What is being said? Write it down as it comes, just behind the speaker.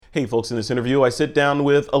Hey folks, in this interview I sit down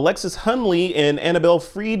with Alexis Hunley and Annabelle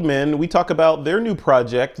Friedman. We talk about their new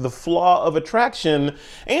project, The Flaw of Attraction,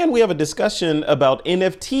 and we have a discussion about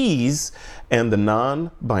NFTs and the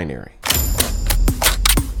non-binary.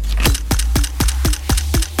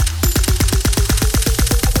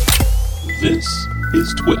 This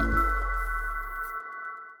is TWIP.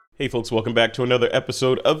 Hey folks, welcome back to another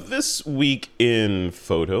episode of This Week in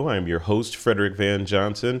Photo. I'm your host, Frederick Van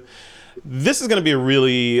Johnson. This is going to be a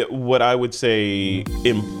really, what I would say,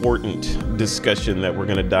 important discussion that we're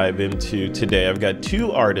going to dive into today. I've got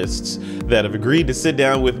two artists that have agreed to sit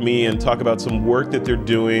down with me and talk about some work that they're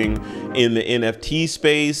doing in the NFT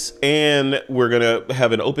space. And we're going to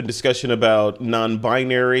have an open discussion about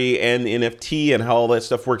non-binary and NFT and how all that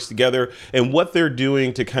stuff works together and what they're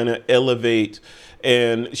doing to kind of elevate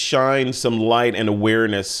and shine some light and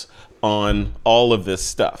awareness on all of this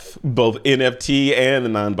stuff, both NFT and the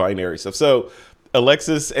non-binary stuff. So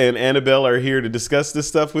Alexis and Annabelle are here to discuss this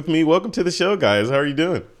stuff with me. Welcome to the show, guys. How are you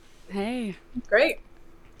doing? Hey. Great.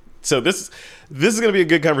 So this is going to be a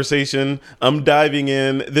good conversation. I'm diving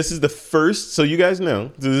in. This is the first, so you guys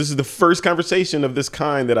know, this is the first conversation of this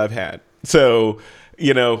kind that I've had. So,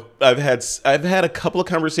 you know, I've had a couple of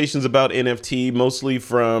conversations about NFT, mostly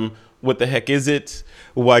from what the heck is it?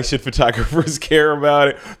 Why should photographers care about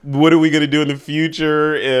it? What are we going to do in the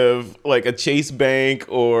future if like a Chase Bank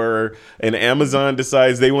or an Amazon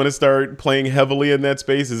decides they want to start playing heavily in that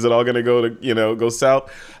space? Is it all going to go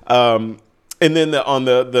south? And then on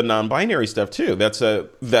the non-binary stuff too. That's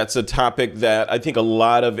a topic that I think a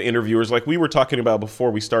lot of interviewers, like we were talking about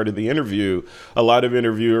before we started the interview, a lot of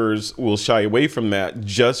interviewers will shy away from that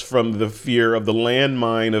just from the fear of the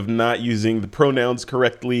landmine of not using the pronouns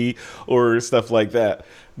correctly or stuff like that.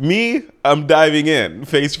 Me, I'm diving in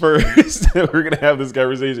face first. We're gonna have this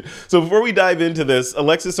conversation. So before we dive into this,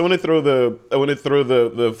 Alexis, I want to throw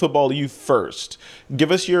the football to you first. Give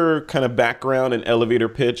us your kind of background and elevator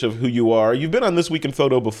pitch of who you are. You've been on This Week in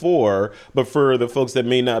Photo before, but for the folks that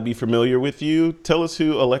may not be familiar with you, tell us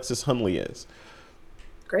who Alexis Hunley is.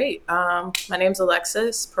 Great. My name's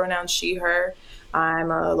Alexis, pronouns she, her.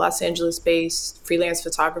 I'm a Los Angeles-based freelance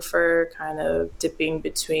photographer, kind of dipping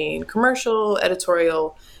between commercial,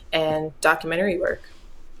 editorial, and documentary work.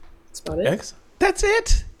 That's about it. Excellent. That's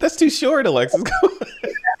it. That's too short, Alexis.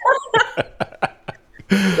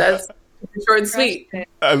 That's short and sweet.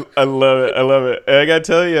 I love it. I love it. And I gotta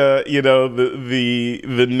tell you, you know,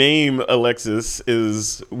 the name Alexis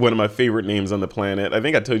is one of my favorite names on the planet. I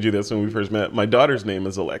think I told you this when we first met. My daughter's name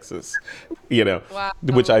is Alexis, you know, Wow.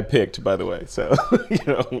 which I picked, by the way. So, you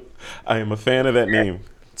know, I am a fan of that name.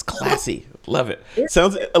 It's classy. Love it.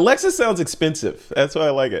 Alexis sounds expensive. That's why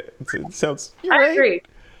I like it. It sounds. I agree.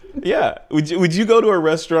 Yeah. Would you go to a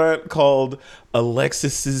restaurant called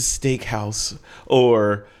Alexis's Steakhouse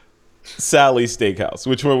or Sally's Steakhouse?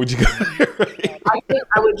 Which one would you go to? I think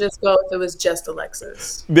I would just go if it was just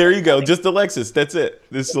Alexis. There you go. Just Alexis. That's it.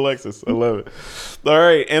 This is Alexis. I love it. All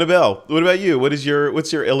right. Annabelle, what about you? What's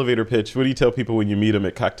your elevator pitch? What do you tell people when you meet them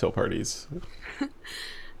at cocktail parties?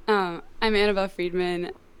 I'm Annabelle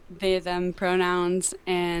Friedman, they, them pronouns,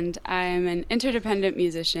 and I'm an interdependent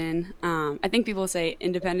musician. I think people say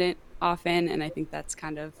independent often, and I think that's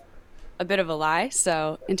kind of a bit of a lie.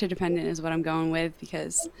 So interdependent is what I'm going with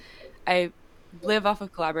because I live off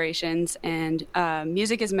of collaborations, and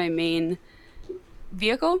music is my main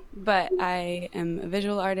vehicle, but I am a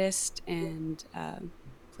visual artist and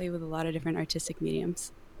play with a lot of different artistic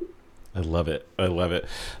mediums. I love it. I love it.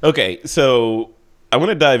 Okay, so I want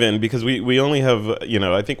to dive in because we only have, you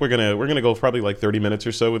know, I think we're gonna go probably like 30 minutes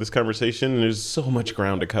or so with this conversation, and there's so much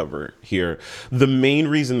ground to cover here. The main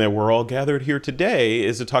reason that we're all gathered here today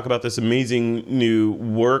is to talk about this amazing new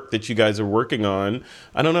work that you guys are working on.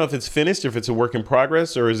 I don't know if it's finished, if it's a work in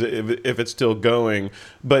progress, or is it if it's still going.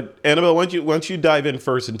 But Annabelle, why don't you dive in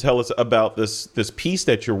first and tell us about this piece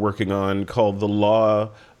that you're working on called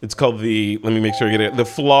It's called let me make sure I get it. The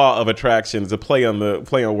Flaw of Attraction. It's a play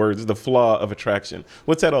on words. The Flaw of Attraction.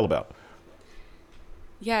 What's that all about?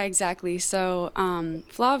 Yeah, exactly. So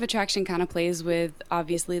Flaw of Attraction kind of plays with,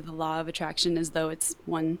 obviously, the law of attraction as though it's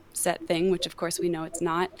one set thing, which of course we know it's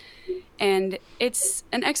not. And it's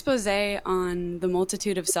an expose on the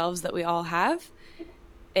multitude of selves that we all have.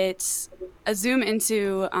 It's a zoom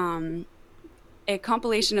into a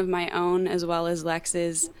compilation of my own as well as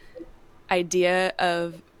Lex's idea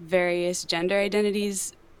of various gender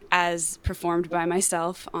identities as performed by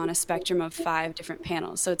myself on a spectrum of 5 different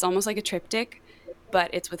panels. So it's almost like a triptych, but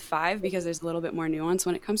it's with 5 because there's a little bit more nuance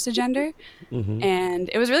when it comes to gender. Mm-hmm. And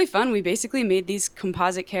it was really fun. We basically made these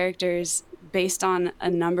composite characters based on a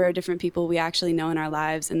number of different people we actually know in our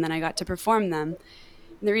lives, and then I got to perform them.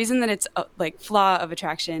 The reason that it's like flaw of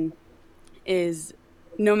attraction is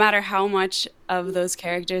no matter how much of those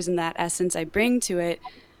characters and that essence I bring to it,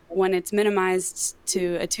 when it's minimized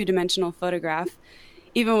to a two-dimensional photograph,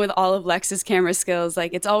 even with all of Lex's camera skills,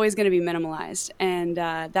 like it's always going to be minimalized. And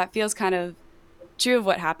that feels kind of true of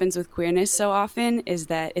what happens with queerness so often, is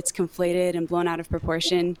that it's conflated and blown out of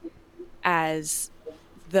proportion as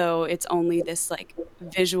though it's only this like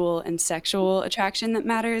visual and sexual attraction that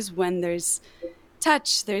matters, when there's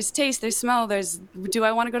touch, there's taste, there's smell, there's do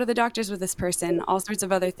I want to go to the doctors with this person, all sorts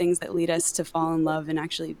of other things that lead us to fall in love and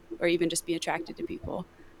actually, or even just be attracted to people.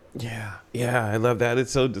 Yeah, I love that.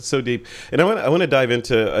 It's so deep, and I want to dive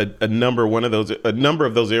into a number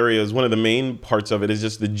of those areas. One of the main parts of it is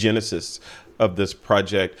just the genesis of this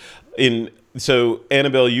project. So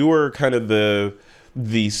Annabelle, you were kind of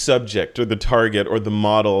the subject or the target or the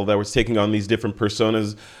model that was taking on these different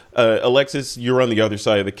personas. Alexis, you're on the other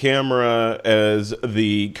side of the camera as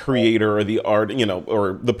the creator or the art,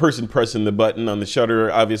 or the person pressing the button on the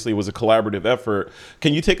shutter. Obviously, it was a collaborative effort.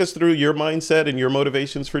 Can you take us through your mindset and your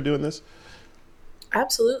motivations for doing this?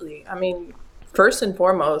 Absolutely. I mean, first and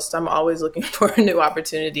foremost, I'm always looking for a new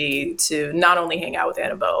opportunity to not only hang out with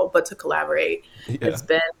Annabelle, but to collaborate. Yeah. It's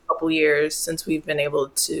been a couple years since we've been able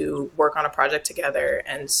to work on a project together.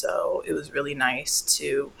 And so it was really nice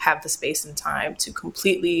to have the space and time to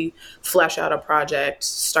completely flesh out a project,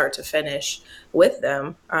 start to finish with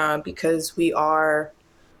them, because we are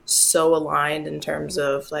so aligned in terms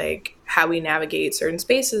of like how we navigate certain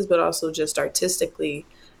spaces, but also just artistically,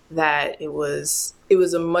 that it was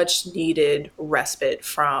a much needed respite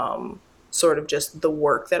from sort of just the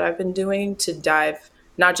work that I've been doing, to dive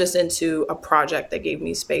not just into a project that gave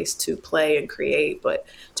me space to play and create, but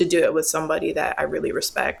to do it with somebody that I really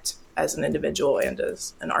respect as an individual and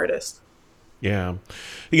as an artist. Yeah.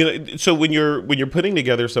 So when you're putting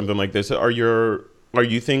together something like this, are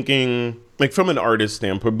you thinking, like from an artist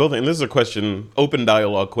standpoint, both, and this is a question, open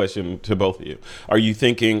dialogue question to both of you. Are you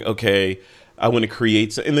thinking, okay, I want to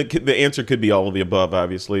create, and the answer could be all of the above,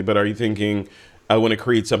 obviously, but are you thinking, I want to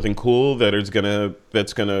create something cool that's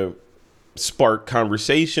gonna spark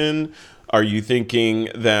conversation? Are you thinking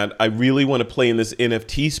that I really want to play in this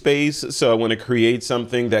NFT space, so I want to create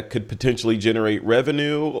something that could potentially generate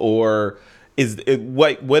revenue? Or what's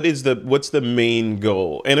the main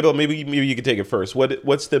goal? Annabelle, maybe you could take it first.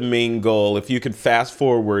 What's the main goal if you could fast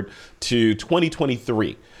forward to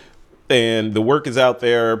 2023? And the work is out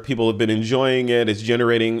there, people have been enjoying it, it's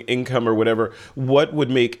generating income or whatever. What would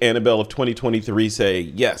make Annabelle of 2023 say,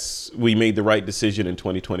 yes, we made the right decision in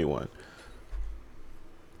 2021?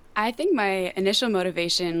 I think my initial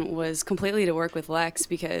motivation was completely to work with Lex,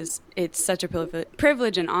 because it's such a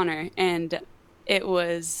privilege and honor. And it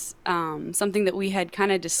was something that we had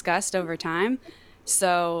kind of discussed over time.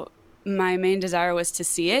 So my main desire was to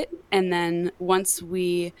see it. And then once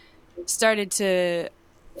we started to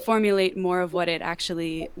formulate more of what it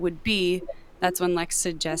actually would be, that's when Lex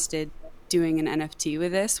suggested doing an NFT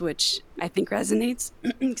with this, which I think resonates.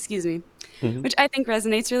 Excuse me. Mm-hmm. Which I think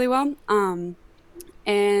resonates really well.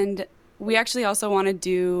 And we actually also want to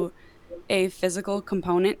do a physical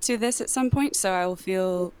component to this at some point. So I will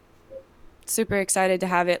feel super excited to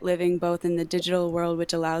have it living both in the digital world,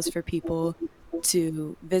 which allows for people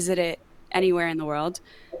to visit it anywhere in the world,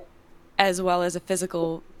 as well as a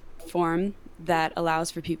physical form that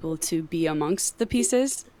allows for people to be amongst the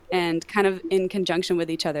pieces and kind of in conjunction with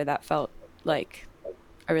each other. That felt like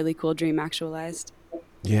a really cool dream actualized.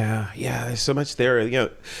 Yeah, there's so much there. In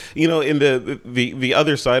the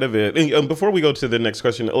other side of it, and before we go to the next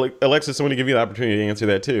question, Alexis, I want to give you the opportunity to answer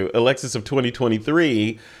that too. Alexis of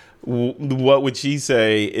 2023, what would she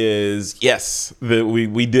say is, yes, that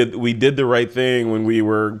we did the right thing when we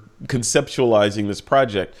were conceptualizing this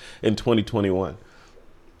project in 2021?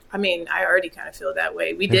 I mean, I already kind of feel that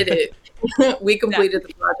way. We did it. We completed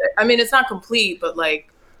the project. I mean, it's not complete, but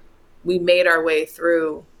like we made our way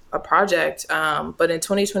through a project. But in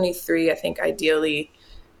 2023, I think ideally,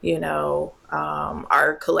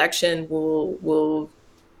 our collection will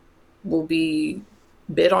be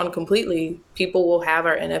bid on completely. People will have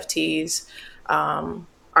our NFTs.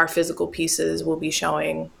 Our physical pieces will be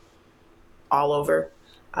showing all over.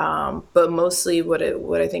 But mostly what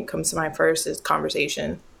I think comes to mind first is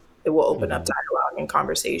conversation. It will open up dialogue and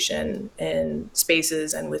conversation in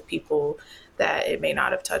spaces and with people that it may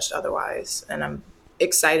not have touched otherwise. And I'm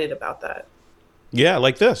excited about that. Yeah,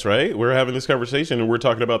 like this, right? We're having this conversation and we're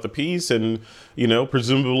talking about the piece, and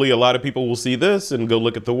presumably a lot of people will see this and go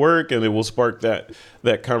look at the work, and it will spark that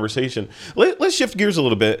conversation. Let's shift gears a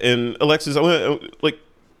little bit. And Alexis,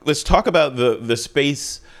 let's talk about the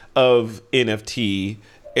space of NFT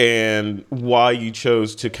and why you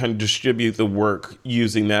chose to kind of distribute the work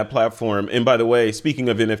using that platform. And by the way, speaking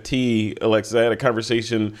of NFT, Alexis, I had a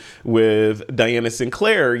conversation with Diana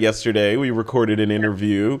Sinclair yesterday. We recorded an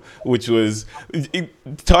interview, which was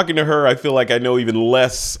talking to her. I feel like I know even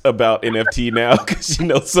less about NFT now because she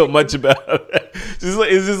knows so much about it.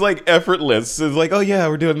 It's just like effortless. It's like, oh yeah,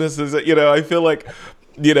 we're doing this. I feel like,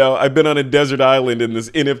 I've been on a desert island and this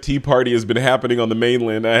NFT party has been happening on the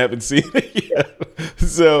mainland. I haven't seen it yet.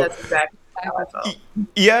 So That's exactly how I felt.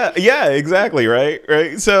 yeah, exactly.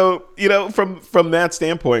 Right. So, from that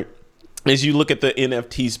standpoint, as you look at the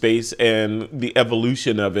NFT space and the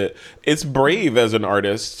evolution of it, it's brave as an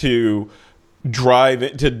artist to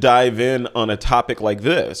dive in on a topic like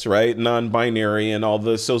this, right? Non-binary and all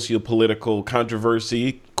the socio-political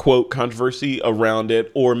controversy, quote controversy around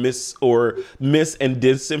it, or mis and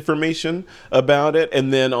disinformation about it.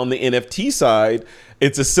 And then on the NFT side,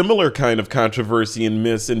 it's a similar kind of controversy and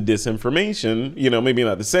mis and disinformation, maybe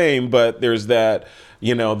not the same, but there's that,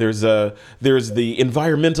 there's the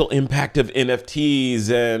environmental impact of NFTs,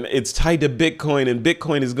 and it's tied to Bitcoin, and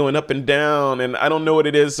Bitcoin is going up and down, and I don't know what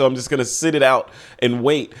it is, so I'm just going to sit it out and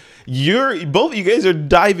wait. Both of you guys are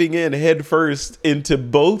diving in head first into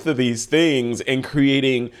both of these things and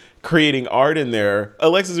creating art in there.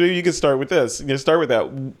 Alexis, maybe you can start with this. You can start with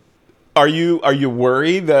that. Are you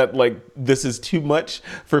worried that like this is too much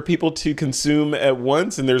for people to consume at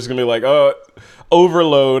once, and there's gonna be like, oh,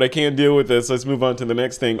 overload, I can't deal with this, let's move on to the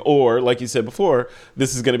next thing? Or like you said before,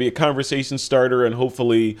 this is gonna be a conversation starter and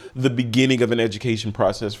hopefully the beginning of an education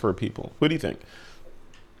process for people? What do you think?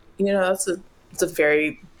 It's a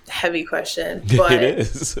very heavy question, but It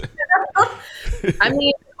is. I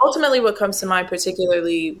mean, ultimately what comes to mind,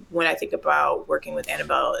 particularly when I think about working with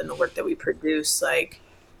Annabelle and the work that we produce, like,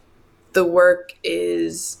 the work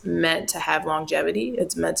is meant to have longevity.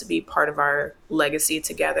 It's meant to be part of our legacy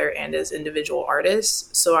together and as individual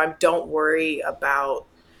artists. So I don't worry about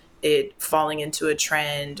it falling into a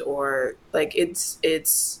trend, or like it's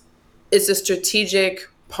a strategic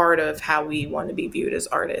part of how we want to be viewed as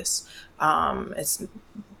artists.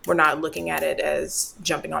 We're not looking at it as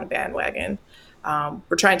jumping on a bandwagon.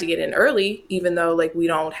 We're trying to get in early, even though like we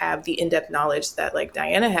don't have the in-depth knowledge that like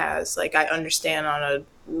Diana has. Like, I understand on a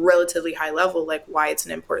relatively high level like why it's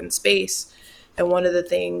an important space. And one of the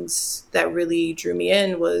things that really drew me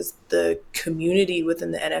in was the community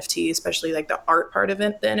within the NFT, especially like the art part of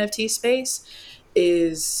the NFT space.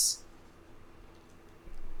 It's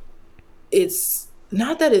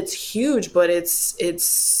not that it's huge, but it's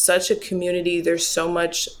such a community. There's so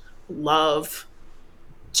much love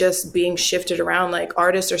just being shifted around. Like,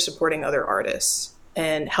 artists are supporting other artists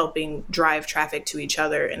and helping drive traffic to each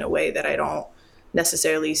other in a way that I don't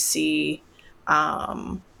necessarily see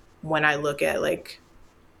when I look at like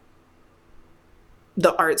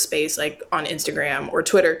the art space, like on Instagram or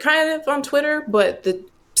Twitter, kind of on Twitter, but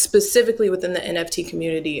specifically within the NFT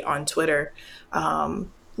community on Twitter,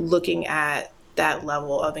 looking at that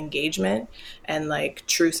level of engagement and like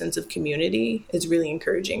true sense of community is really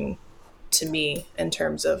encouraging to me in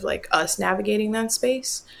terms of like us navigating that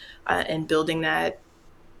space and building that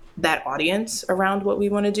audience around what we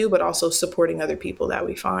want to do, but also supporting other people that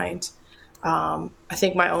we find. I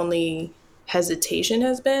think my only hesitation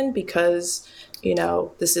has been because,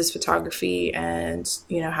 this is photography and,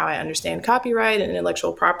 how I understand copyright and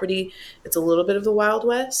intellectual property. It's a little bit of the Wild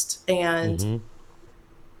West, and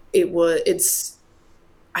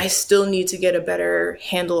I still need to get a better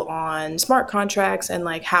handle on smart contracts and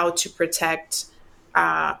like how to protect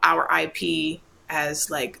our IP as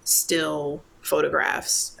like still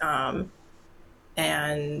photographs,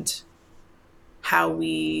 and how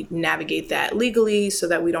we navigate that legally so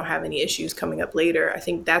that we don't have any issues coming up later. I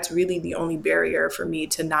think that's really the only barrier for me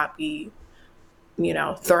to not be,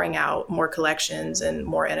 throwing out more collections and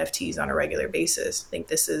more NFTs on a regular basis. I think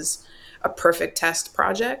this is a perfect test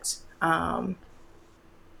project. But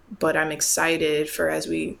I'm excited for as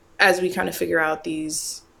we kind of figure out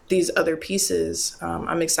these other pieces.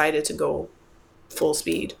 I'm excited to go full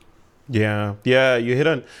speed. Yeah. You hit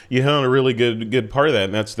on a really good part of that,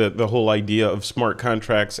 and that's the whole idea of smart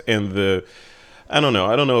contracts and I don't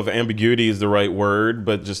know if ambiguity is the right word,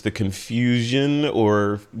 but just the confusion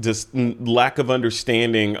or just lack of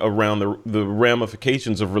understanding around the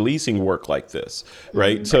ramifications of releasing work like this,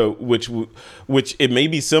 right? Mm-hmm. So which it may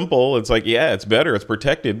be simple. It's like, yeah, it's better, it's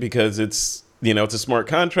protected because it's a smart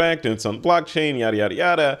contract and it's on blockchain, yada yada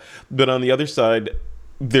yada. But on the other side,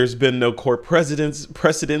 there's been no court precedents,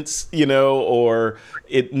 or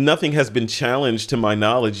nothing has been challenged to my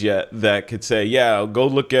knowledge yet that could say, yeah, go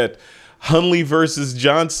look at Hunley versus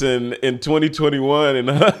Johnson in 2021, and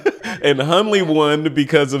and Hunley won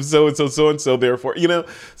because of so and so, so and so. Therefore,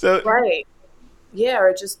 so Right. Yeah,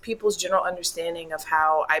 or just people's general understanding of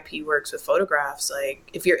how IP works with photographs. Like,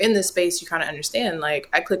 if you're in this space, you kind of understand. Like,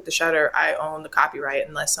 I click the shutter, I own the copyright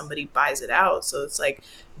unless somebody buys it out. So it's like,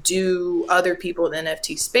 do other people in the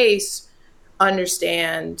NFT space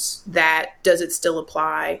understand that? Does it still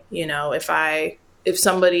apply? If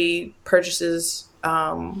somebody purchases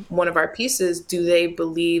one of our pieces, do they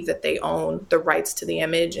believe that they own the rights to the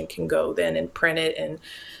image and can go then and print it and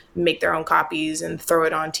make their own copies and throw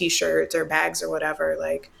it on t-shirts or bags or whatever?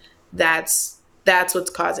 Like, that's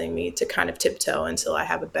what's causing me to kind of tiptoe until I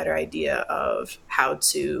have a better idea of how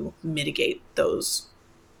to mitigate those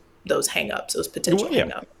hangups, those potential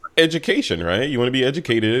hangups. Education, right? You want to be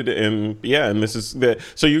educated, and this is that.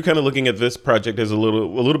 So you're kind of looking at this project as a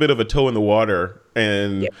little bit of a toe in the water,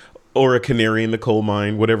 and or a canary in the coal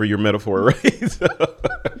mine, whatever your metaphor, right?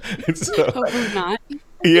 Hopefully not.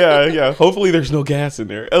 Yeah. Hopefully, there's no gas in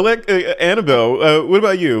there. Annabelle, what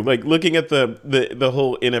about you? Like, looking at the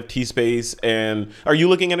whole NFT space, and are you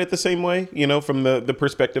looking at it the same way? From the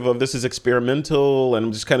perspective of this is experimental and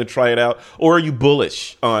I'm just kind of try it out, or are you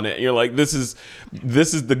bullish on it? You're like, this is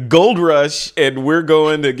the gold rush, and we're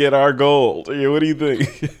going to get our gold. What do you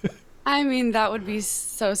think? I mean, that would be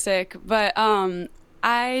so sick, but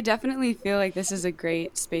I definitely feel like this is a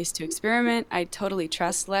great space to experiment. I totally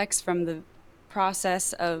trust Lex from the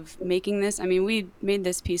process of making this. I mean, we made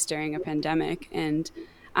this piece during a pandemic, and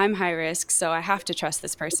I'm high risk, so I have to trust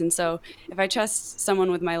this person. So if I trust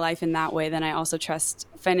someone with my life in that way, then I also trust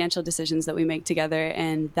financial decisions that we make together,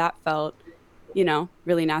 and that felt,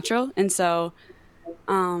 really natural. And so,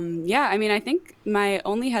 I mean, I think my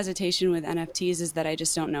only hesitation with NFTs is that I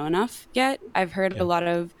just don't know enough yet. I've heard a lot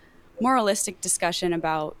of moralistic discussion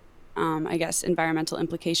about, I guess, environmental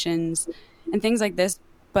implications and things like this,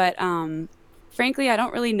 but frankly, I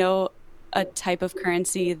don't really know a type of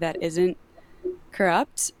currency that isn't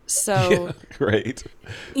corrupt. So, right.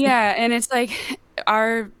 Yeah. And it's like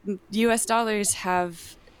our US dollars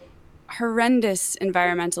have horrendous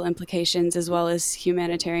environmental implications as well as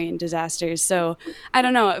humanitarian disasters. So I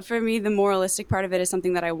don't know. For me, the moralistic part of it is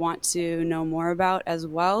something that I want to know more about as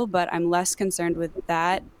well, but I'm less concerned with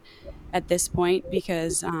that at this point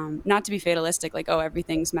because not to be fatalistic, like,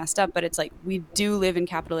 everything's messed up, but it's like we do live in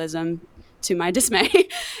capitalism, to my dismay,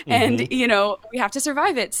 and we have to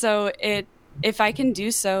survive it. So if I can do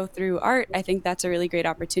so through art, I think that's a really great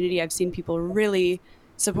opportunity. I've seen people really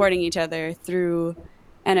supporting each other through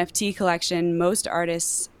NFT collection. Most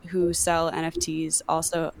artists who sell NFTs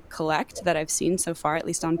also collect, that I've seen so far, at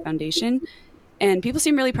least on Foundation, and people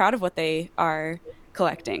seem really proud of what they are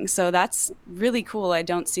collecting. So that's really cool. I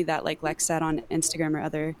don't see that, like Lex said, on Instagram or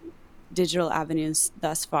other digital avenues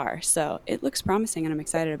thus far. So it looks promising, and I'm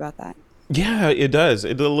excited about that. Yeah, it does.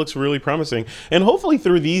 It looks really promising. And hopefully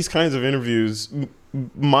through these kinds of interviews,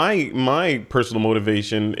 my personal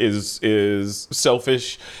motivation is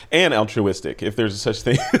selfish and altruistic, if there's such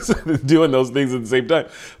thing as doing those things at the same time.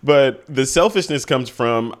 But the selfishness comes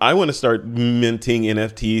from, I want to start minting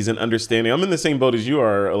NFTs and understanding. I'm in the same boat as you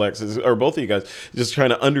are, Alexis, or both of you guys, just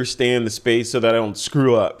trying to understand the space so that I don't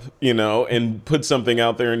screw up, and put something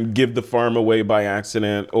out there and give the farm away by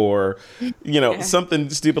accident or, something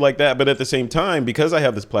stupid like that. But at the same time, because I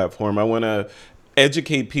have this platform, I want to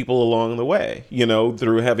educate people along the way,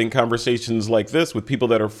 through having conversations like this with people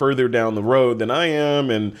that are further down the road than I am.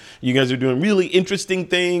 And you guys are doing really interesting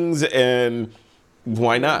things, and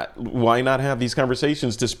why not have these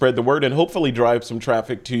conversations to spread the word and hopefully drive some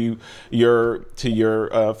traffic to your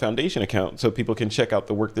foundation account so people can check out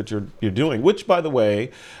the work that you're doing, which, by the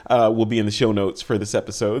way, will be in the show notes for this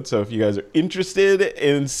episode. So if you guys are interested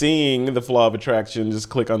in seeing the Flaw of Attraction, just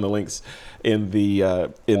click on the links in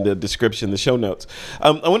the description, the show notes.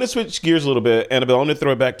 I want to switch gears a little bit. Annabelle, I want to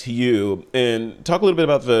throw it back to you and talk a little bit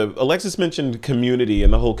about Alexis mentioned community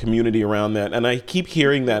and the whole community around that. And I keep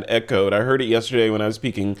hearing that echoed. I heard it yesterday when I was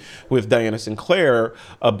speaking with Diana Sinclair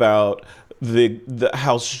about the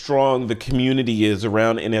how strong the community is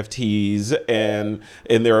around NFTs, and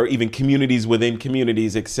there are even communities within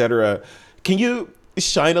communities, etc. Can you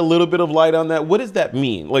shine a little bit of light on that? What does that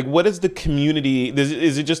mean? Like, what is the community?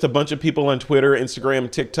 Is it just a bunch of people on Twitter,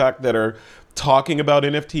 Instagram, TikTok that are talking about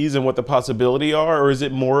NFTs and what the possibility are, or is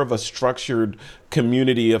it more of a structured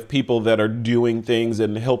community of people that are doing things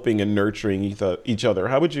and helping and nurturing each other?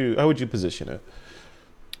 How would you position it?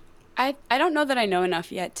 I don't know that I know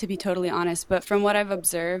enough yet, to be totally honest, but from what I've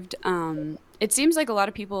observed, it seems like a lot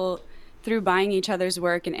of people, through buying each other's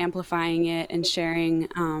work and amplifying it and sharing,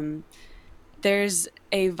 there's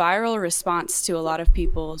a viral response to a lot of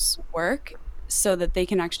people's work so that they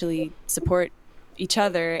can actually support each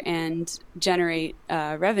other and generate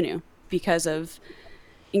revenue because of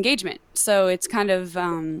engagement. So it's kind of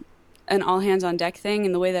an all hands on deck thing.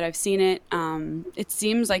 And the way that I've seen it, it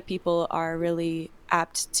seems like people are really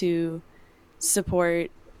apt to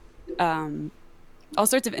support all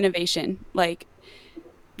sorts of innovation. Like,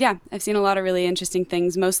 yeah, I've seen a lot of really interesting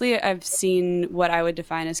things. Mostly I've seen what I would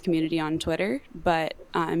define as community on Twitter, but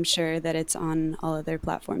I'm sure that it's on all other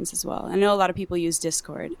platforms as well. I know a lot of people use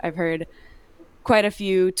Discord. I've heard quite a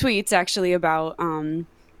few tweets actually about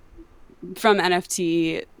from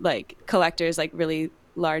NFT like collectors, like really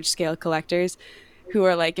large scale collectors, who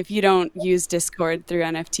are like, if you don't use Discord through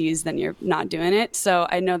NFTs, then you're not doing it. So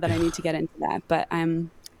I know that I need to get into that, but I'm,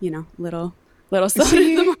 little slow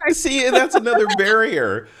to the mark. See, that's another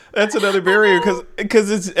barrier. That's another barrier because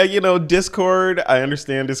it's Discord. I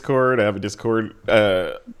understand Discord. I have a Discord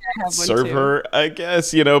server, I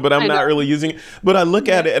guess, but I'm not really using it. But I look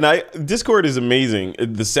at it, and Discord is amazing.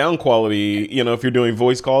 The sound quality, if you're doing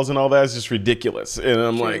voice calls and all that, is just ridiculous. And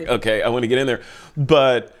I'm like, okay, I want to get in there,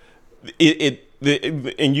 but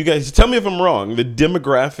and you guys tell me if I'm wrong. The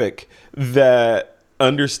demographic that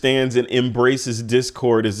understands and embraces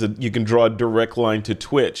Discord is that you can draw a direct line to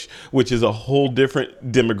Twitch, which is a whole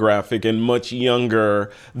different demographic and much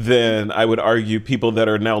younger than, I would argue, people that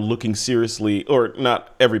are now looking seriously, or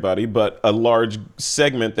not everybody, but a large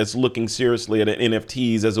segment that's looking seriously at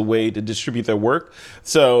NFTs as a way to distribute their work.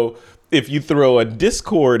 So if you throw a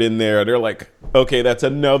Discord in there, they're like, okay, that's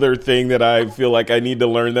another thing that I feel like I need to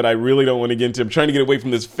learn that I really don't want to get into. I'm trying to get away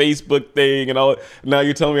from this Facebook thing and all. Now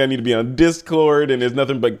you're telling me I need to be on Discord and there's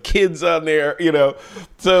nothing but kids on there,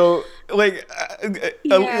 So like,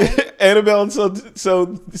 Annabelle,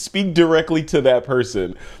 so speak directly to that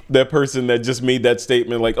person that just made that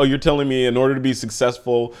statement. Like, oh, you're telling me in order to be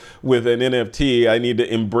successful with an NFT, I need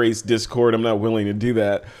to embrace Discord. I'm not willing to do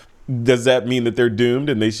that. Does that mean that they're doomed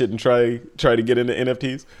and they shouldn't try to get into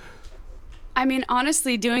NFTs? I mean,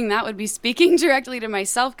 honestly, doing that would be speaking directly to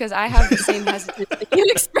myself because I have the same hesitance that you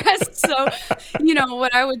expressed. So,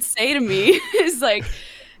 what I would say to me is like,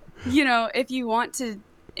 if you want to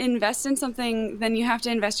invest in something, then you have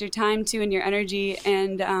to invest your time too and your energy.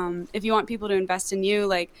 And if you want people to invest in you,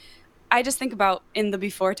 like, I just think about in the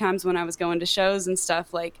before times when I was going to shows and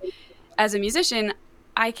stuff, like, as a musician,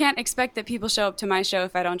 I can't expect that people show up to my show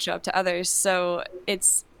if I don't show up to others. So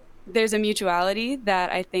there's a mutuality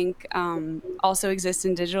that I think also exists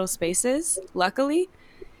in digital spaces, luckily.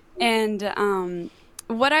 And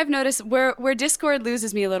what I've noticed where Discord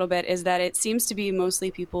loses me a little bit is that it seems to be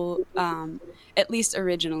mostly people, at least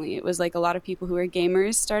originally, it was like a lot of people who are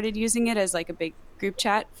gamers started using it as like a big group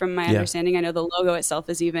chat. From my understanding, I know the logo itself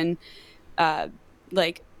is even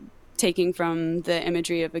like taking from the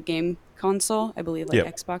imagery of a game console, I believe, like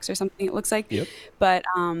Xbox or something it looks like. Yep. But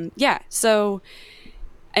so,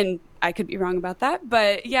 and I could be wrong about that,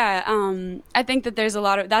 but I think that there's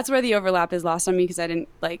that's where the overlap is lost on me because I didn't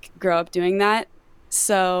like grow up doing that.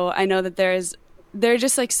 So I know that there are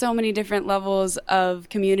just like so many different levels of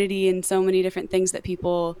community and so many different things that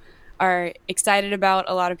people are excited about.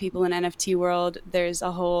 A lot of people in NFT world, there's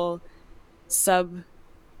a whole sub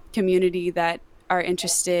community that are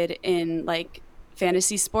interested in like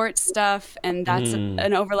fantasy sports stuff, and that's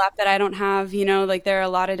an overlap that I don't have. Like there are a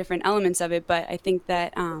lot of different elements of it, but I think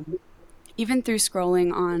that even through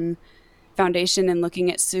scrolling on Foundation and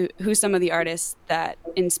looking at who some of the artists that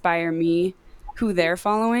inspire me, who they're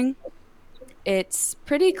following, it's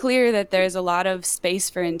pretty clear that there's a lot of space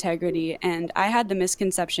for integrity. And I had the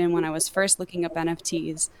misconception when I was first looking up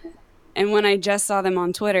NFTs, and when I just saw them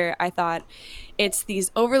on Twitter, I thought it's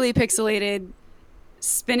these overly pixelated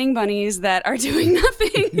spinning bunnies that are doing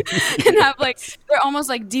nothing and have like, they're almost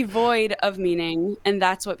like devoid of meaning, and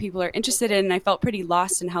that's what people are interested in. And I felt pretty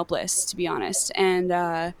lost and helpless, to be honest.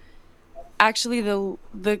 And actually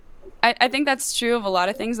I think that's true of a lot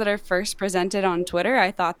of things that are first presented on Twitter. I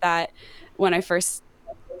thought that when I first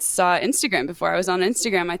saw Instagram, before I was on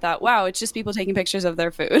Instagram, I thought, wow, it's just people taking pictures of their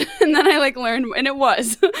food. And then I like learned, and it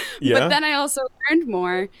was but then I also learned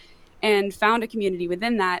more and found a community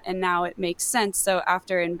within that, and now it makes sense. So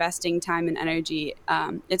after investing time and energy,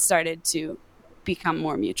 it started to become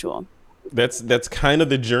more mutual. That's kind of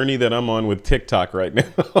the journey that I'm on with TikTok right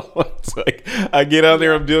now. It's like I get out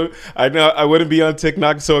there, I know I wouldn't be on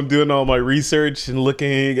TikTok, so I'm doing all my research and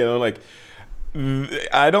looking, and I'm like,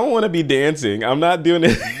 I don't want to be dancing. I'm not doing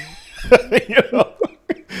it.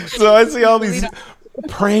 So I see all these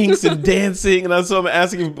pranks and dancing, and so I'm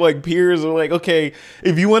asking like peers, are like, okay,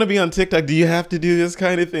 if you want to be on TikTok, do you have to do this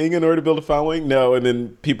kind of thing in order to build a following? No. And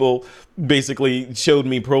then people basically showed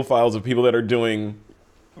me profiles of people that are doing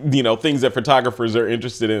things that photographers are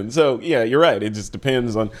interested in. So yeah, you're right. It just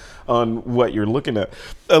depends on what you're looking at.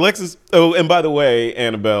 Alexis, oh, and by the way,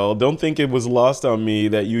 Annabelle, don't think it was lost on me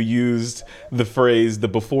that you used the phrase "the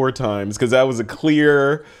before times," because that was a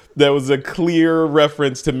clear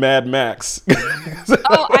reference to Mad Max.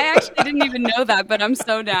 Oh, I actually didn't even know that, but I'm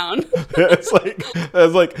so down. It's like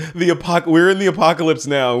we're in the apocalypse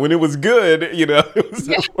now. When it was good, it was.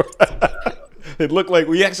 Yeah. It looked like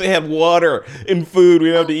we actually had water and food. We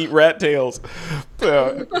didn't have to eat rat tails.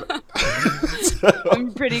 So,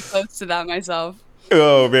 I'm pretty close to that myself.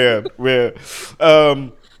 Oh man.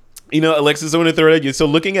 Alexis, I want to throw it at you. So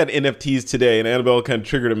looking at NFTs today, and Annabelle kind of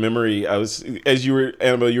triggered a memory.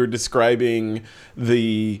 Annabelle, you were describing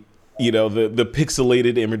the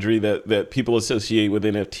pixelated imagery that people associate with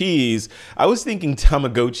NFTs. I was thinking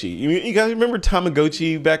Tamagotchi. You guys remember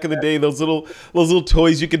Tamagotchi back in the day? Those little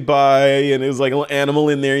toys you could buy, and it was like a little animal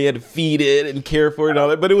in there. You had to feed it and care for it and all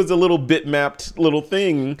that. But it was a little bitmapped little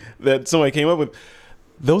thing that somebody came up with.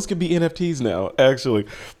 Those could be NFTs now, actually.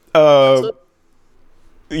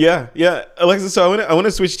 Yeah. Alexis, so I want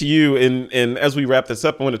to switch to you, and as we wrap this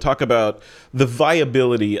up, I want to talk about the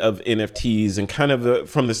viability of NFTs and kind of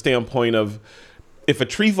from the standpoint of, if a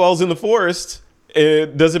tree falls in the forest,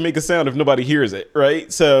 it doesn't make a sound if nobody hears it,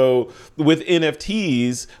 right? So with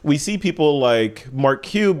NFTs, we see people like Mark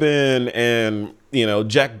Cuban and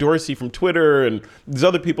Jack Dorsey from Twitter and these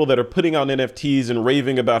other people that are putting out NFTs and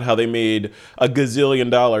raving about how they made a gazillion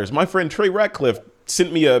dollars. My friend Trey Ratcliffe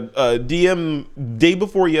sent me a DM day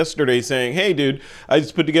before yesterday saying, "Hey, dude, I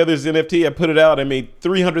just put together this NFT. I put it out. I made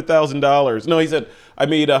 $300,000. No, he said, I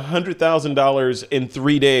made $100,000 in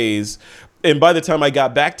 3 days. And by the time I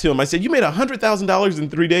got back to him, I said, "You made $100,000 in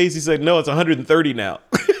 3 days?" He said, "No, it's 130 now."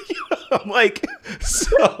 I'm like,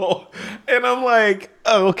 and I'm like,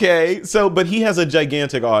 oh, okay. So, but he has a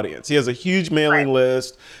gigantic audience. He has a huge mailing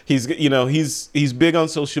list. He's big on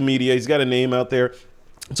social media. He's got a name out there.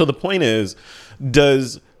 So the point is,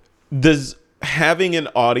 does having an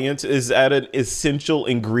audience, is that an essential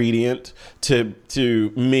ingredient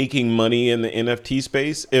to making money in the NFT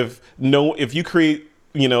space? If you create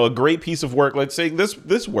a great piece of work, let's say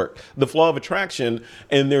this work, The Flaw of Attraction,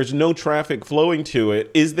 and there's no traffic flowing to it,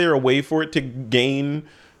 is there a way for it to gain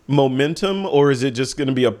momentum, or is it just going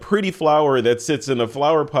to be a pretty flower that sits in a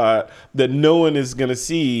flower pot that no one is going to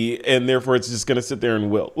see, and therefore it's just going to sit there and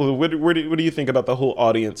wilt? What do you think about the whole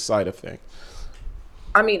audience side of things?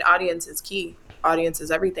 I mean, audience is key. Audience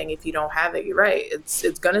is everything. If you don't have it, you're right.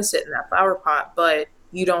 It's going to sit in that flower pot, but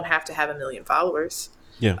you don't have to have 1 million followers.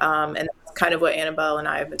 Yeah. And that's kind of what Annabelle and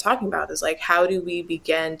I have been talking about, is like, how do we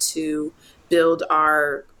begin to build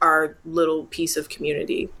our little piece of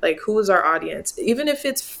community? Like, who is our audience? Even if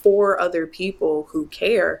it's 4 other people who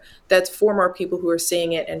care, that's 4 more people who are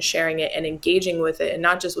seeing it and sharing it and engaging with it, and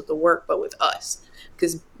not just with the work, but with us.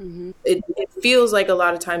 Because it feels like a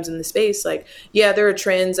lot of times in the space, like, yeah, there are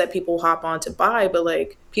trends that people hop on to buy, but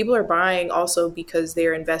like, people are buying also because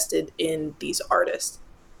they're invested in these artists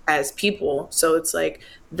as people. So it's like,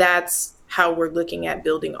 that's how we're looking at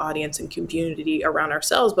building audience and community around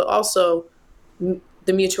ourselves, but also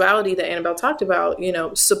the mutuality that Annabelle talked about,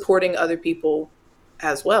 supporting other people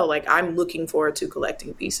as well. Like, I'm looking forward to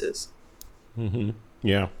collecting pieces. Mm-hmm.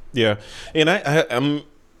 Yeah. And I'm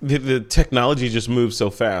the technology just moves so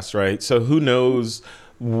fast, right? So who knows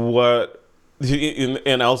what.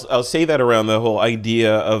 And I'll say that around the whole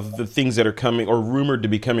idea of the things that are coming or rumored to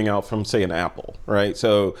be coming out from, say, an Apple, right?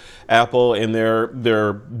 So Apple and their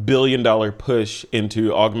 $1 billion push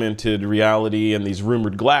into augmented reality and these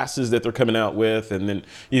rumored glasses that they're coming out with, and then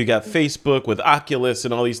you got Facebook with Oculus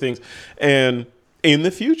and all these things. And in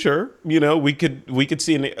the future, we could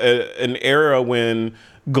see an era when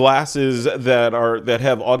glasses that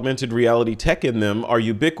have augmented reality tech in them are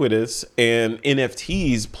ubiquitous, and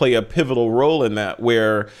NFTs play a pivotal role in that,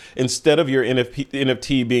 where instead of your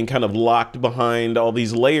NFT being kind of locked behind all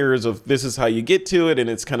these layers of this is how you get to it, and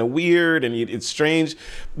it's kind of weird and it's strange,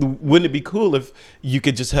 wouldn't it be cool if you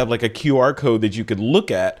could just have like a QR code that you could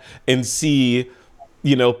look at and see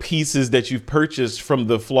pieces that you've purchased from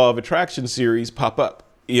the Flaw of Attraction series pop up,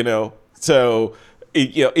 so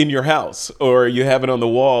in your house, or you have it on the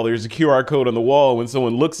wall. There's a QR code on the wall. When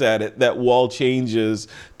someone looks at it, that wall changes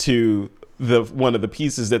to one of the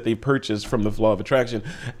pieces that they purchased from the Flaw of Attraction.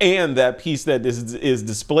 And that piece that is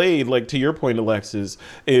displayed, like to your point, Alexis,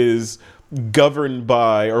 is governed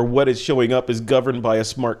by, or what is showing up is governed by a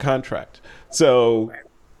smart contract. So,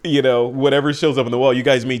 whatever shows up on the wall, you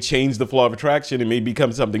guys may change the Flaw of Attraction. It may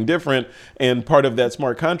become something different. And part of that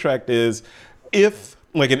smart contract is, if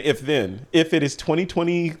like an if then. If it is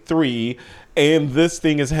 2023 and this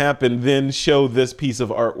thing has happened, then show this piece of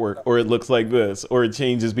artwork, or it looks like this, or it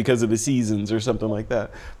changes because of the seasons or something like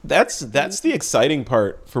that. That's the exciting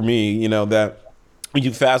part for me, you know, that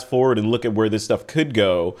you fast forward and look at where this stuff could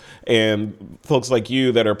go, and folks like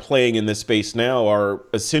you that are playing in this space now are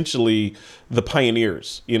essentially the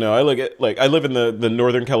pioneers. You know, I look at, like, I live in the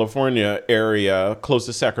Northern California area close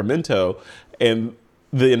to Sacramento, and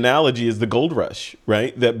the analogy is the gold rush,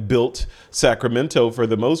 right? That built Sacramento for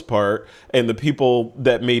the most part. And the people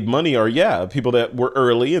that made money are, people that were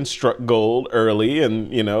early and struck gold early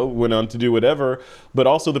and, you know, went on to do whatever, but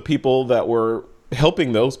also the people that were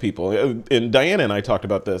helping those people. And Diana and I talked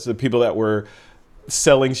about this, the people that were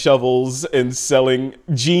selling shovels and selling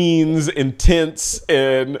jeans and tents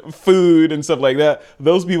and food and stuff like that.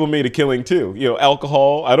 Those people made a killing too. You know,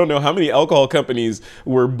 alcohol. I don't know how many alcohol companies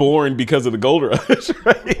were born because of the gold rush,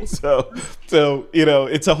 right? So you know,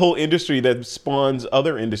 it's a whole industry that spawns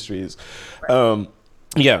other industries.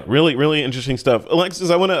 Yeah, really, really interesting stuff. Alexis,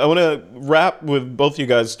 I want to wrap with both you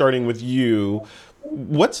guys, starting with you.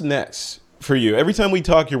 What's next for you? Every time we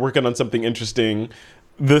talk, you're working on something interesting.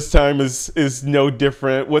 This time is no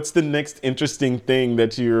different. What's the next interesting thing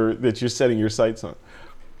that you're setting your sights on?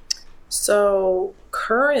 So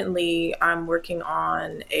currently, I'm working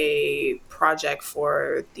on a project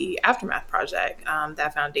for the Aftermath Project.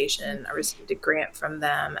 That foundation, I received a grant from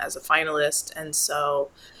them as a finalist, and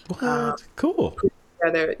so cool.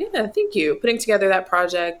 Thank you. Putting together that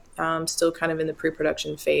project, still kind of in the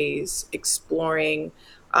pre-production phase, exploring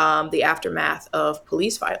the aftermath of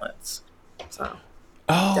police violence. So.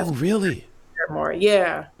 Oh, really? More,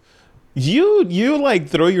 yeah. You like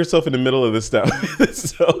throw yourself in the middle of this stuff.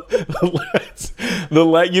 So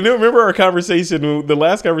remember our conversation? The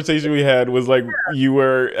last conversation we had was like you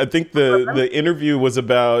were. I think the interview was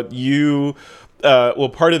about you.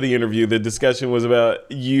 Part of the interview, the discussion was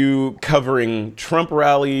about you covering Trump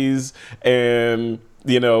rallies and,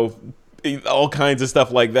 you know, all kinds of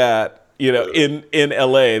stuff like that. You know, in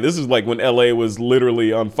LA, this is like when LA was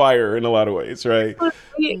literally on fire in a lot of ways, right?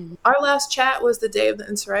 Our last chat was the day of the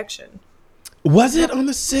insurrection. Was it on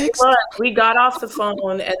the 6th? We got off the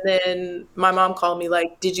phone, and then my mom called me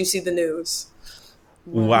like, "Did you see the news?"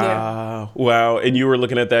 Wow. Yeah. Wow. And you were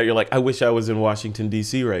looking at that, you're like, I wish I was in Washington,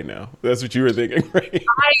 D.C. right now. That's what you were thinking, right?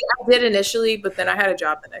 I did initially, but then I had a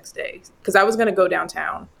job the next day because I was going to go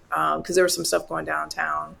downtown because there was some stuff going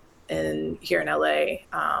downtown. And here in LA,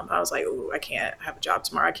 I was like, "Ooh, I can't have a job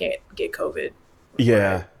tomorrow. I can't get COVID."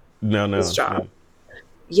 Yeah, no. This job.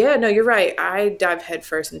 Yeah, no, you're right. I dive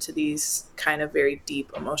headfirst into these kind of very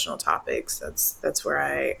deep emotional topics. That's where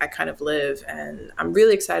I kind of live, and I'm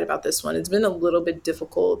really excited about this one. It's been a little bit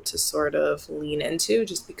difficult to sort of lean into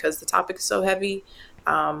just because the topic is so heavy.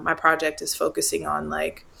 My project is focusing on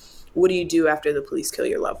like, what do you do after the police kill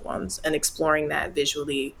your loved ones, and exploring that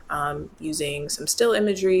visually, using some still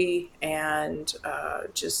imagery and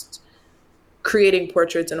just creating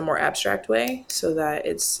portraits in a more abstract way so that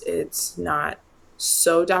it's not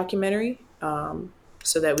so documentary,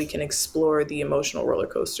 so that we can explore the emotional roller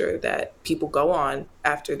coaster that people go on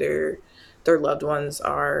after their loved ones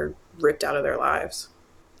are ripped out of their lives.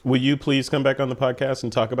 Will you please come back on the podcast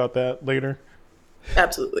and talk about that later?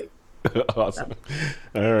 Absolutely. Awesome.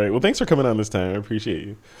 All right. Well, thanks for coming on this time. I appreciate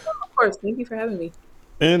you. Of course. Thank you for having me.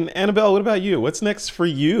 And Annabelle, what about you? What's next for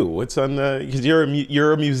you? What's on the? Because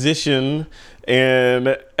you're a musician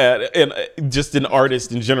and just an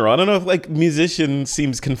artist in general. I don't know if like musician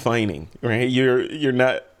seems confining, right? You're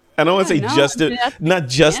not. I don't want to say not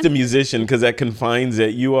just a musician because that confines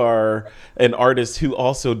it. You are an artist who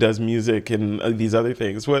also does music and these other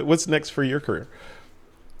things. What's next for your career?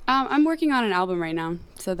 I'm working on an album right now,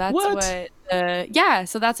 so that's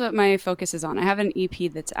so that's what my focus is on. I have an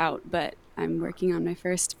EP that's out, but I'm working on my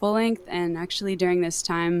first full length, and actually during this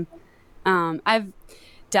time, I've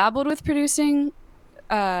dabbled with producing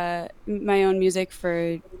my own music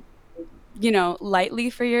for, lightly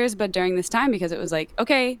for years, but during this time, because it was like,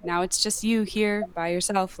 okay, now it's just you here by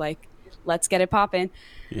yourself, like, let's get it popping.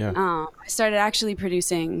 Yeah. I started actually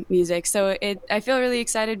producing music, so I feel really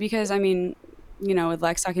excited because, with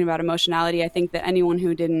Lex talking about emotionality, I think that anyone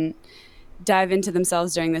who didn't dive into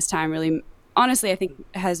themselves during this time really, honestly, I think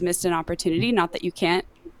has missed an opportunity. Not that you can't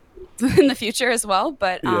in the future as well,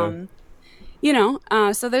 but, so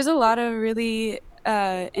there's a lot of really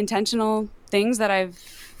intentional things that I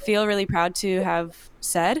feel really proud to have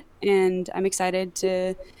said, and I'm excited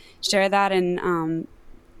to share that. And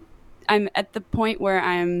I'm at the point where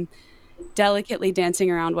I'm delicately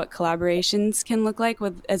dancing around what collaborations can look like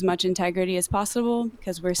with as much integrity as possible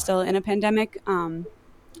because we're still in a pandemic.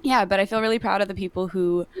 yeah, but I feel really proud of the people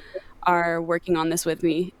who are working on this with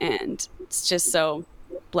me, and it's just so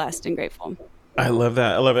blessed and grateful. I love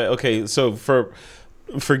that. I love it. Okay, so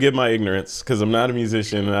forgive my ignorance because I'm not a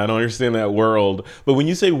musician and I don't understand that world. But when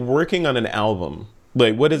you say working on an album,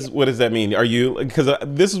 like what does that mean? Are you, because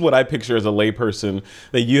this is what I picture as a layperson,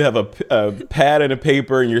 that you have a pad and a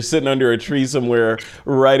paper and you're sitting under a tree somewhere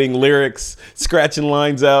writing lyrics, scratching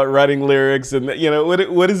lines out, writing lyrics, and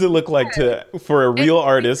what does it look like for a real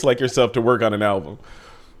artist like yourself to work on an album?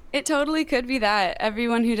 It totally could be that.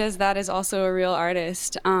 Everyone who does that is also a real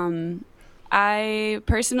artist. I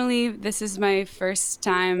personally, this is my first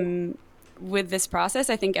time with this process.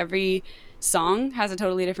 I think every song has a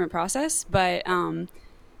totally different process, but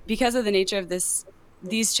because of the nature of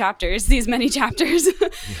these chapters, these many chapters,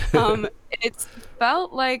 it's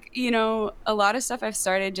felt like, a lot of stuff I've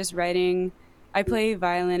started just writing. I play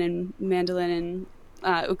violin and mandolin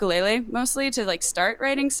and ukulele mostly to like start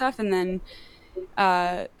writing stuff, and then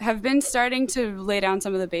have been starting to lay down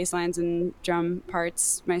some of the bass lines and drum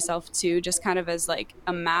parts myself too, just kind of as like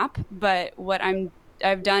a map. But what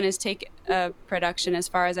I've done is take a production as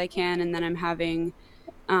far as I can, and then I'm having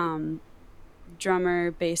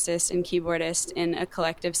drummer, bassist, and keyboardist in a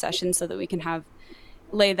collective session so that we can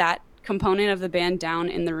lay that component of the band down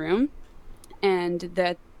in the room, and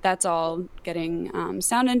that's all getting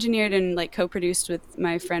sound engineered and like co-produced with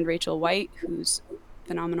my friend Rachel White, who's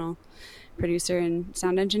phenomenal producer and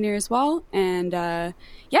sound engineer as well. And a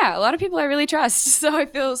lot of people I really trust, so I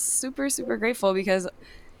feel super, super grateful because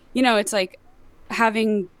it's like,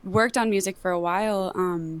 having worked on music for a while,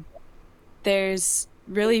 there's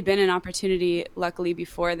really been an opportunity, luckily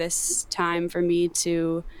before this time, for me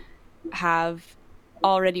to have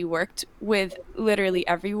already worked with literally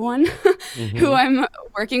everyone who I'm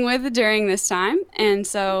working with during this time. And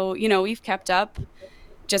so, we've kept up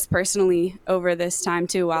just personally over this time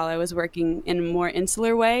too, while I was working in a more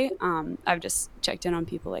insular way. I've just checked in on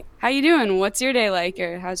people like, how you doing? What's your day like?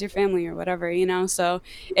 Or how's your family or whatever, so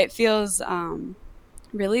it feels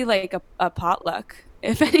really like a potluck,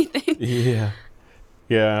 if anything.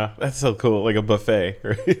 Yeah, that's so cool, like a buffet,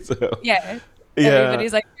 right? So yeah,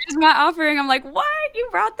 everybody's like, here's my offering. I'm like, what? You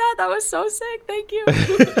brought that? That was so sick. Thank you.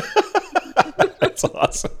 That's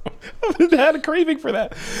awesome. I had a craving for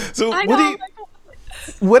that. So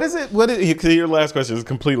what is it? Because your last question is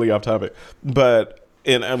completely off topic,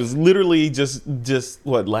 and I was literally just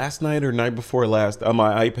last night or night before last on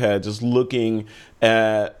my iPad, just looking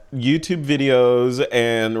at YouTube videos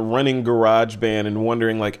and running GarageBand and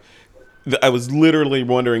wondering, like, I was literally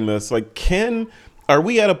wondering this, like, are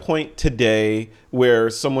we at a point today where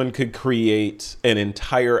someone could create an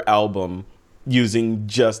entire album using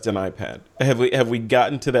just an iPad? Have we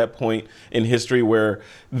gotten to that point in history where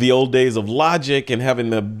the old days of Logic and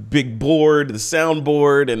having the big board, the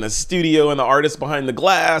soundboard, and the studio and the artist behind the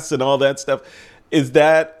glass and all that stuff, is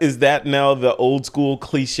that now the old school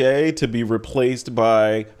cliche to be replaced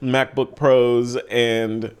by MacBook Pros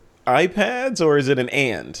and iPads, or is it an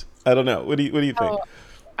and? I don't know. What do you think? Oh,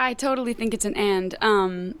 I totally think it's an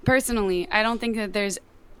and. Personally, I don't think that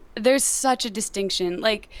there's such a distinction.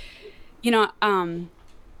 Like,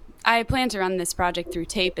 I plan to run this project through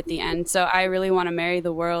tape at the end, so I really want to marry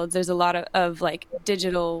the worlds. There's a lot of like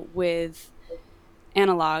digital with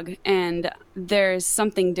analog, and there's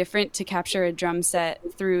something different to capture a drum set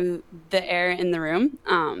through the air in the room.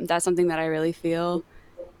 That's something that I really feel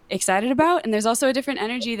excited about. And there's also a different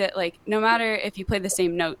energy that, like, no matter if you play the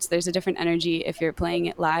same notes, there's a different energy if you're playing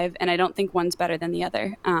it live, and I don't think one's better than the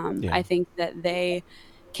other. I think that they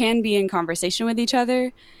can be in conversation with each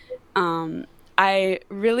other. I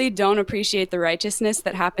really don't appreciate the righteousness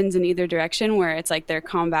that happens in either direction, where it's like they're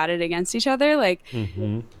combated against each other. Like,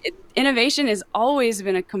 innovation has always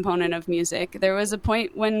been a component of music. There was a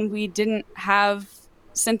point when we didn't have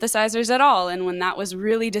synthesizers at all, and when that was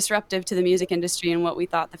really disruptive to the music industry and what we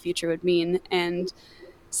thought the future would mean. And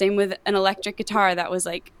same with an electric guitar that was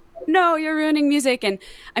like, no, you're ruining music. And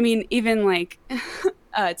I mean, even like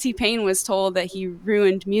T-Pain was told that he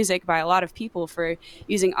ruined music by a lot of people for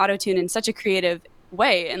using autotune in such a creative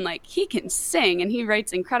way. And like, he can sing and he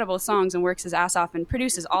writes incredible songs and works his ass off and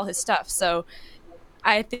produces all his stuff. So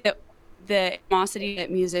I think that the animosity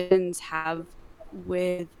that musicians have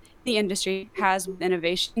with the industry has with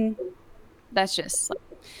innovation, that's just like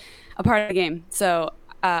a part of the game. So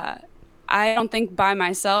I don't think by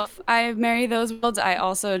myself I marry those worlds.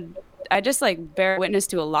 I just like bear witness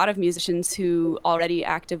to a lot of musicians who already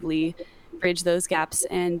actively bridge those gaps.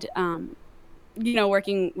 And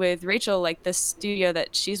working with Rachel, like the studio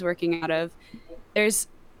that she's working out of, there's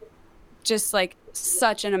just like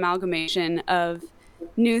such an amalgamation of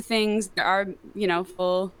new things. There are,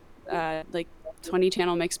 full like 20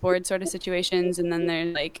 channel mixed board sort of situations, and then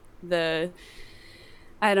there's like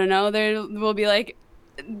I don't know, there will be like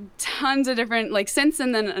tons of different like synths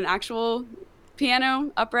and then an actual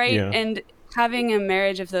piano upright, and having a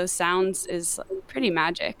marriage of those sounds is pretty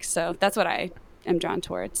magic. So that's what I am drawn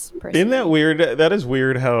towards personally. Isn't that weird? That is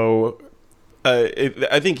weird how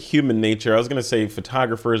I think human nature, I was going to say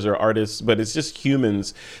photographers or artists, but it's just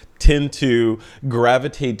humans tend to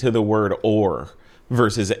gravitate to the word or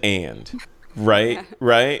versus and. Right. Yeah.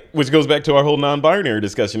 Right. Which goes back to our whole non-binary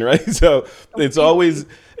discussion. Right. So it's always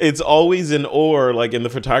an or, like in the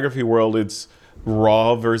photography world, it's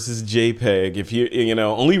RAW versus JPEG. If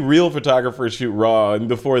only real photographers shoot RAW. And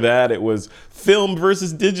before that, it was film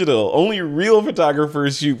versus digital. Only real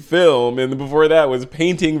photographers shoot film. And before that was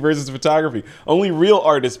painting versus photography. Only real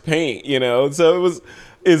artists paint, So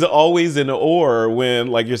is always an or when,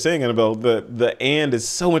 like you're saying, Annabelle, the and is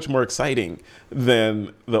so much more exciting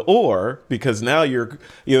than the or, because now you're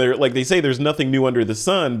like they say, there's nothing new under the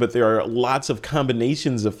sun, but there are lots of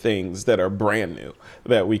combinations of things that are brand new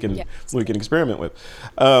that we can experiment with.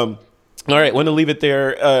 All right, want to leave it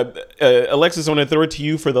there. Alexis, I want to throw it to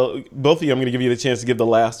you for both of you. I'm going to give you the chance to give the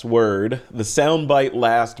last word, the soundbite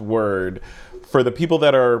last word. For the people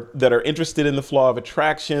that are interested in the Flaw of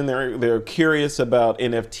Attraction, they're curious about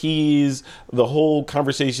NFTs, the whole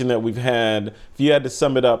conversation that we've had. If you had to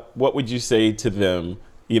sum it up, what would you say to them?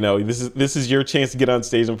 This is your chance to get on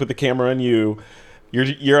stage and put the camera on you.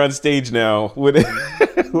 You're on stage now. What do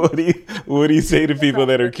you say to people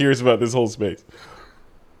that are curious about this whole space?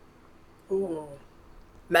 Ooh.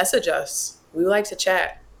 Message us. We like to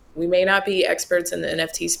chat. We may not be experts in the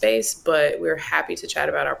NFT space, but we're happy to chat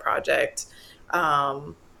about our project.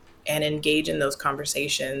 And engage in those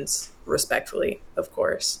conversations respectfully, of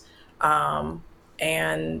course,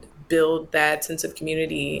 and build that sense of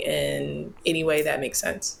community in any way that makes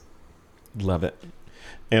sense. Love it.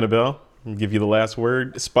 Annabelle, I'll give you the last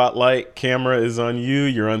word. Spotlight, camera is on you.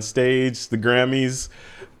 You're on stage, the Grammys.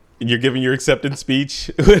 You're giving your acceptance speech.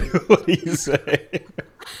 What do you say?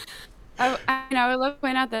 I would love to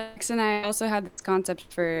point out that Alex and I also had this concept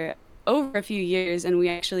for over a few years, and we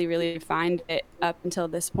actually really refined it up until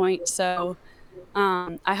this point. So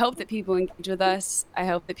I hope that people engage with us. I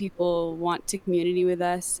hope that people want to community with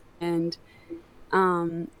us. And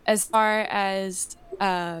as far as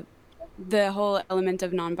the whole element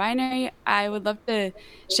of non-binary, I would love to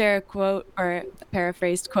share a quote or a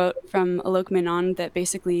paraphrased quote from Alok Menon that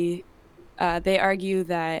basically they argue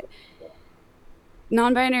that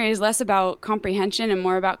non-binary is less about comprehension and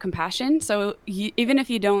more about compassion. So even if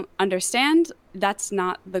you don't understand, that's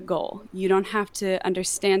not the goal. You don't have to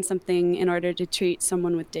understand something in order to treat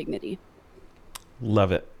someone with dignity.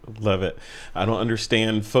 Love it. Love it. I don't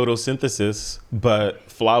understand photosynthesis, but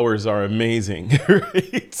flowers are amazing.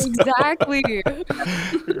 Right? Exactly.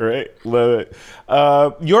 Right. Love it.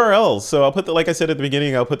 URLs. So I'll put like I said at the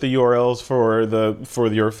beginning, I'll put the URLs for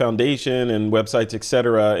your foundation and websites,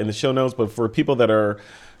 etc., in the show notes. But for people that are,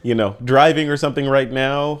 driving or something right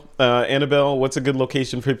now, Annabelle, what's a good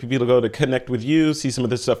location for people to go to connect with you, see some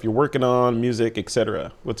of the stuff you're working on, music,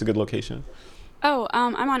 etc.? What's a good location? Oh,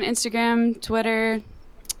 I'm on Instagram, Twitter,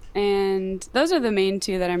 and those are the main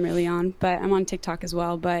two that I'm really on. But I'm on TikTok as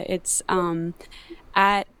well. But it's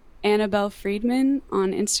at Annabelle Freedman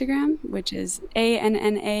on Instagram, which is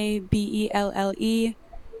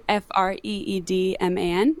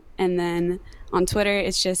ANNABELLEFREEDMAN. And then on Twitter,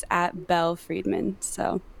 it's just at Belle Freedman.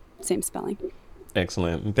 So same spelling.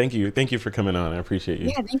 Excellent. Thank you. Thank you for coming on. I appreciate you.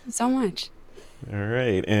 Yeah, thank you so much. All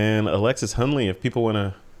right. And Alexis Hunley, if people want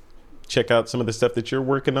to check out some of the stuff that you're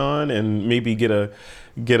working on and maybe get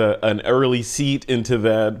an early seat into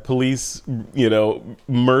that police,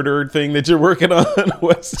 murder thing that you're working on,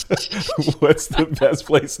 what's the best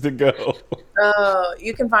place to go?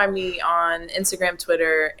 You can find me on Instagram,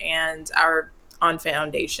 Twitter, and on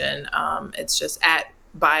Foundation. It's just at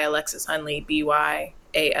by Alexis Hunley,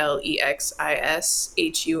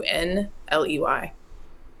 BYALEXISHUNLEY.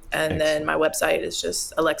 And then my website is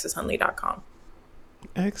just alexishunley.com.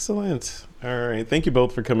 Excellent. All right. Thank you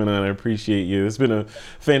both for coming on. I appreciate you. It's been a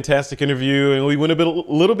fantastic interview, and we went a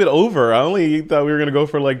little bit over. I only thought we were going to go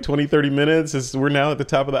for like 20, 30 minutes. We're now at the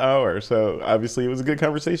top of the hour. So obviously it was a good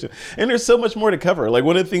conversation. And there's so much more to cover. Like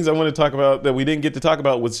one of the things I want to talk about that we didn't get to talk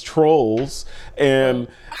about was trolls and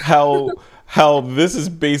how this is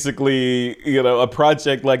basically, a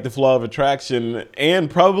project like the Flaw of Attraction, and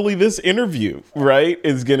probably this interview, right,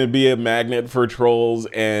 is going to be a magnet for trolls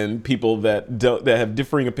and people that have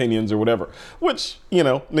differing opinions or whatever, which,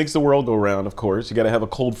 makes the world go round, of course. You got to have a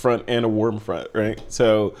cold front and a warm front, right?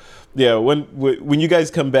 So Yeah, when you guys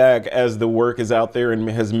come back, as the work is out there and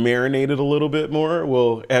has marinated a little bit more,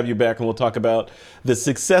 we'll have you back and we'll talk about the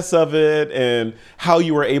success of it and how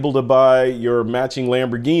you were able to buy your matching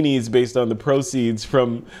Lamborghinis based on the proceeds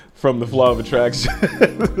from the Flaw of Attraction.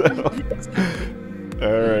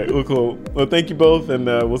 All right, well, cool. Well, thank you both, and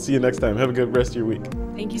we'll see you next time. Have a good rest of your week.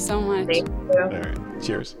 Thank you so much. Thank you. All right,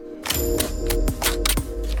 cheers.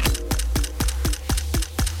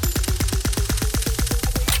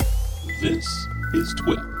 This is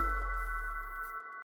TWIP.